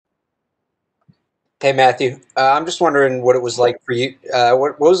Hey Matthew, I'm just wondering what it was like for you.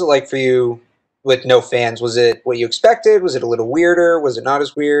 What was it like for you with no fans? Was it what you expected? Was it a little weirder? Was it not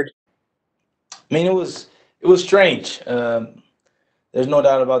as weird? I mean, it was strange. There's no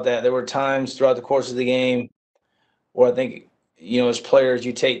doubt about that. There were times throughout the course of the game where I think, as players,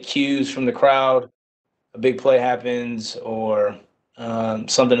 you take cues from the crowd. A big play happens, or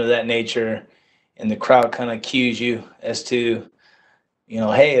something of that nature, and the crowd kind of cues you as to,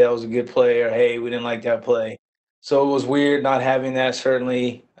 hey, that was a good play, or hey, we didn't like that play. So it was weird not having that.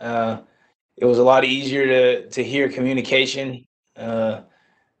 Certainly, it was a lot easier to hear communication. Uh,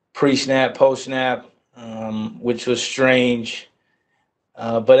 Pre-snap, post-snap, which was strange.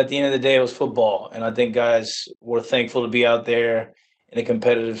 But at the end of the day, it was football, and I think guys were thankful to be out there in a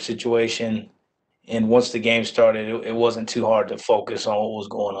competitive situation. And once the game started, it wasn't too hard to focus on what was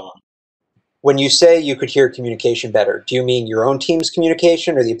going on. When you say you could hear communication better, do you mean your own team's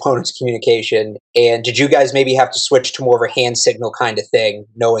communication or the opponent's communication? And did you guys maybe have to switch to more of a hand signal kind of thing,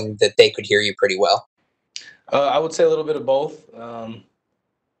 knowing that they could hear you pretty well? I would say a little bit of both.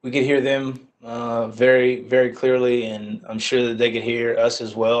 We could hear them very, very clearly, and I'm sure that they could hear us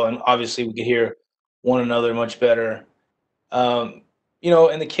as well. And obviously, we could hear one another much better. Um,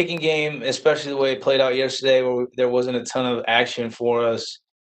 in the kicking game, especially the way it played out yesterday, where there wasn't a ton of action for us.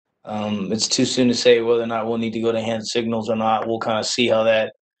 It's too soon to say whether or not we'll need to go to hand signals or not. We'll kind of see how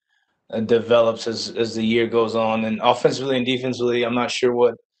that develops as the year goes on. And offensively and defensively, I'm not sure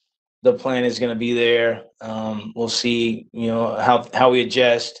what the plan is going to be there. We'll see, how we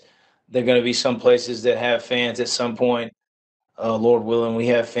adjust. There are going to be some places that have fans at some point. Lord willing, we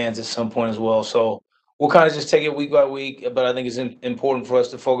have fans at some point as well. So we'll kind of just take it week by week. But I think it's important for us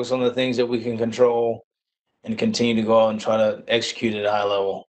to focus on the things that we can control and continue to go out and try to execute at a high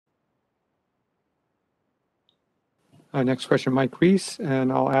level. Next question, Mike Reese,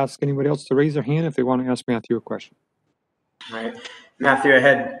 and I'll ask anybody else to raise their hand if they want to ask Matthew a question. All right. Matthew, I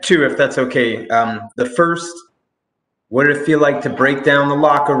had two, if that's okay. The first, what did it feel like to break down the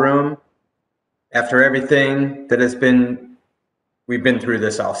locker room after everything that we've been through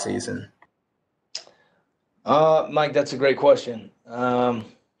this offseason? Mike, that's a great question. I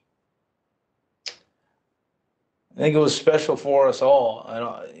think it was special for us all.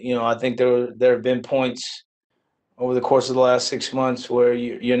 I think there have been points over the course of the last 6 months where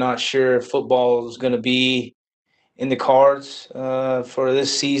you're not sure if football is going to be in the cards for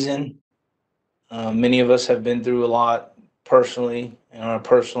this season. Many of us have been through a lot personally in our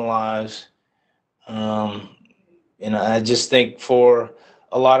personal lives. And I just think for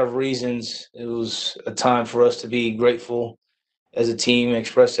a lot of reasons, it was a time for us to be grateful as a team,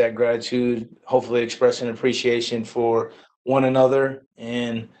 express that gratitude, hopefully express an appreciation for one another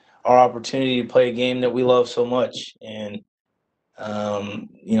and our opportunity to play a game that we love so much. And,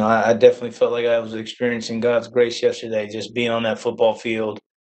 I definitely felt like I was experiencing God's grace yesterday, just being on that football field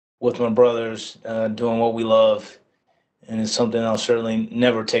with my brothers, doing what we love. And it's something I'll certainly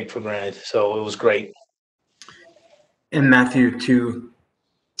never take for granted. So it was great. And Matthew, to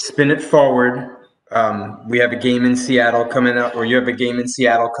spin it forward, we have a game in Seattle coming up, or you have a game in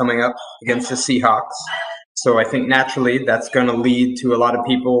Seattle coming up against the Seahawks. So I think naturally that's going to lead to a lot of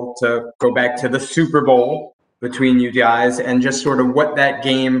people to go back to the Super Bowl between you guys and just sort of what that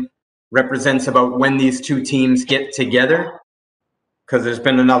game represents about when these two teams get together, because there's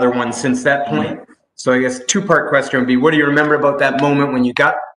been another one since that point. So I guess two-part question would be, what do you remember about that moment when you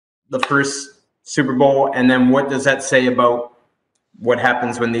got the first Super Bowl, and then what does that say about what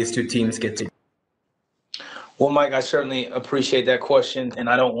happens when these two teams get together? Well, Mike, I certainly appreciate that question, and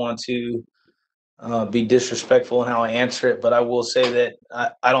I don't want to be disrespectful in how I answer it, but I will say that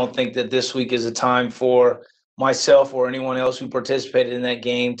I don't think that this week is a time for myself or anyone else who participated in that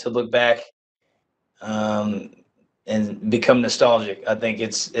game to look back and become nostalgic. I think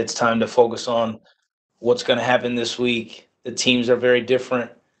it's time to focus on what's going to happen this week. The teams are very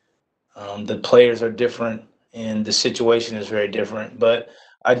different. The players are different, and the situation is very different. But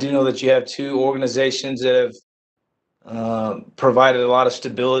I do know that you have two organizations that have provided a lot of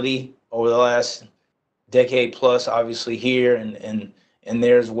stability over the last decade plus, obviously here and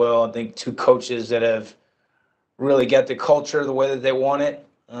there as well. I think two coaches that have really got the culture the way that they want it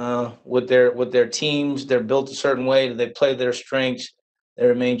with their teams. They're built a certain way. They play their strengths. They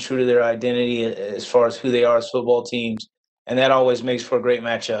remain true to their identity as far as who they are as football teams, and that always makes for a great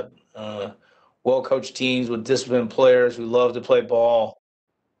matchup. Well-coached teams with disciplined players who love to play ball.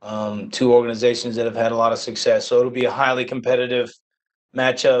 Two organizations that have had a lot of success. So it'll be a highly competitive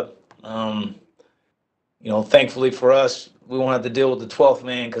matchup. Thankfully for us, we won't have to deal with the 12th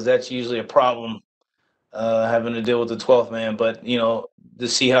man because that's usually a problem, having to deal with the 12th man. But, the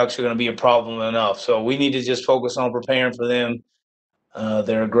Seahawks are going to be a problem enough. So we need to just focus on preparing for them.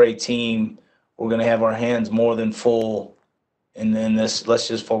 They're a great team. We're going to have our hands more than full, and then let's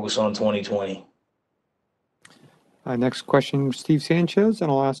just focus on 2020. Next question, Steve Sanchez,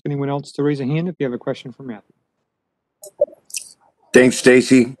 and I'll ask anyone else to raise a hand if you have a question for Matthew. Thanks,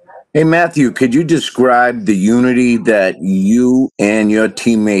 Stacy. Hey, Matthew, could you describe the unity that you and your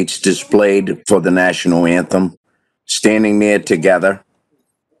teammates displayed for the national anthem, standing there together?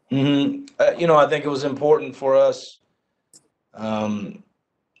 I think it was important for us,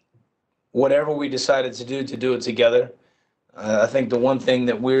 whatever we decided to do it together. I think the one thing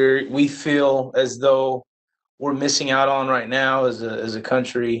that we feel as though we're missing out on right now as a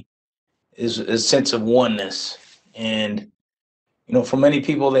country is a sense of oneness. And for many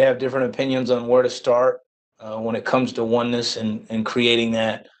people, they have different opinions on where to start when it comes to oneness and creating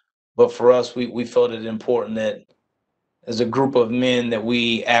that. But for us, we felt it important that as a group of men that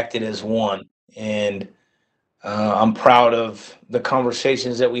we acted as one. And I'm proud of the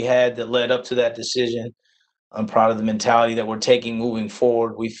conversations that we had that led up to that decision. I'm proud of the mentality that we're taking moving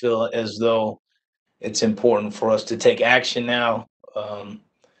forward. We feel as though it's important for us to take action now.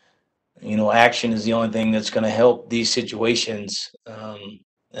 Action is the only thing that's going to help these situations, and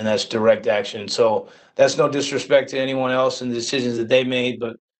that's direct action. So that's no disrespect to anyone else and the decisions that they made,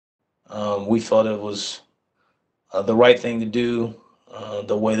 but we felt it was the right thing to do,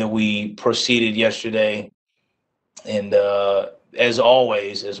 the way that we proceeded yesterday. And as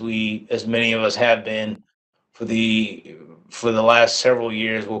always, as many of us have been for the last several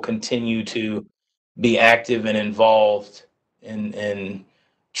years, we'll continue to be active and involved in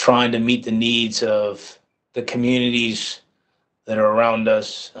trying to meet the needs of the communities that are around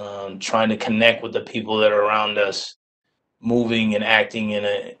us, trying to connect with the people that are around us, moving and acting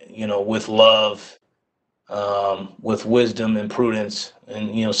with love, with wisdom and prudence,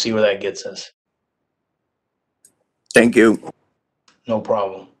 and see where that gets us. Thank you. No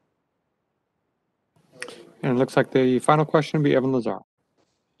problem. And it looks like the final question will be Evan Lazar.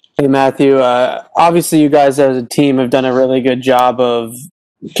 Hey, Matthew. Obviously, you guys as a team have done a really good job of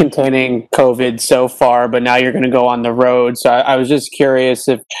containing COVID so far, but now you're going to go on the road. So I was just curious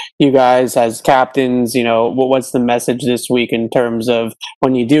if you guys as captains, what's the message this week in terms of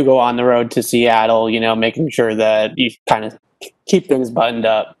when you do go on the road to Seattle, making sure that you kind of keep things buttoned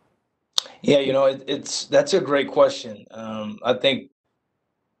up? Yeah, that's a great question. I think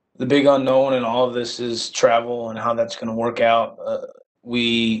the big unknown in all of this is travel and how that's going to work out.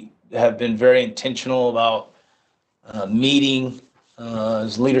 We have been very intentional about meeting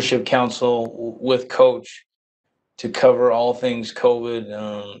as leadership council with Coach to cover all things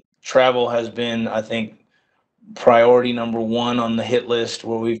COVID. Travel has been, I think, priority number one on the hit list,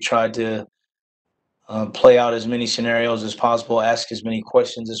 where we've tried to play out as many scenarios as possible, ask as many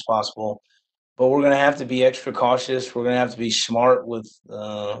questions as possible. But we're going to have to be extra cautious. We're going to have to be smart with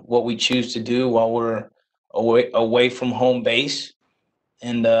what we choose to do while we're away from home base.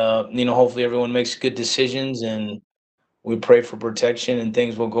 And, hopefully everyone makes good decisions, and we pray for protection and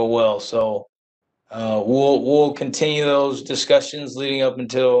things will go well. So we'll continue those discussions leading up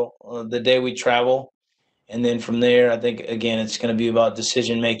until the day we travel. And then from there, I think, again, it's going to be about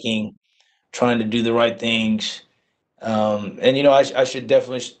decision making, trying to do the right things. I should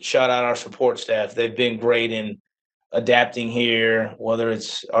definitely shout out our support staff. They've been great in adapting here, whether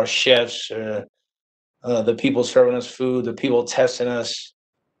it's our chefs or the people serving us food, the people testing us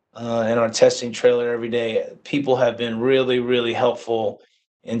in our testing trailer every day. People have been really, really helpful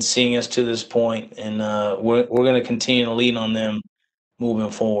in seeing us to this point, and we're going to continue to lean on them moving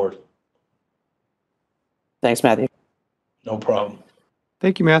forward. Thanks, Matthew. No problem.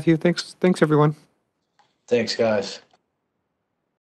 Thank you, Matthew. Thanks, everyone. Thanks, guys.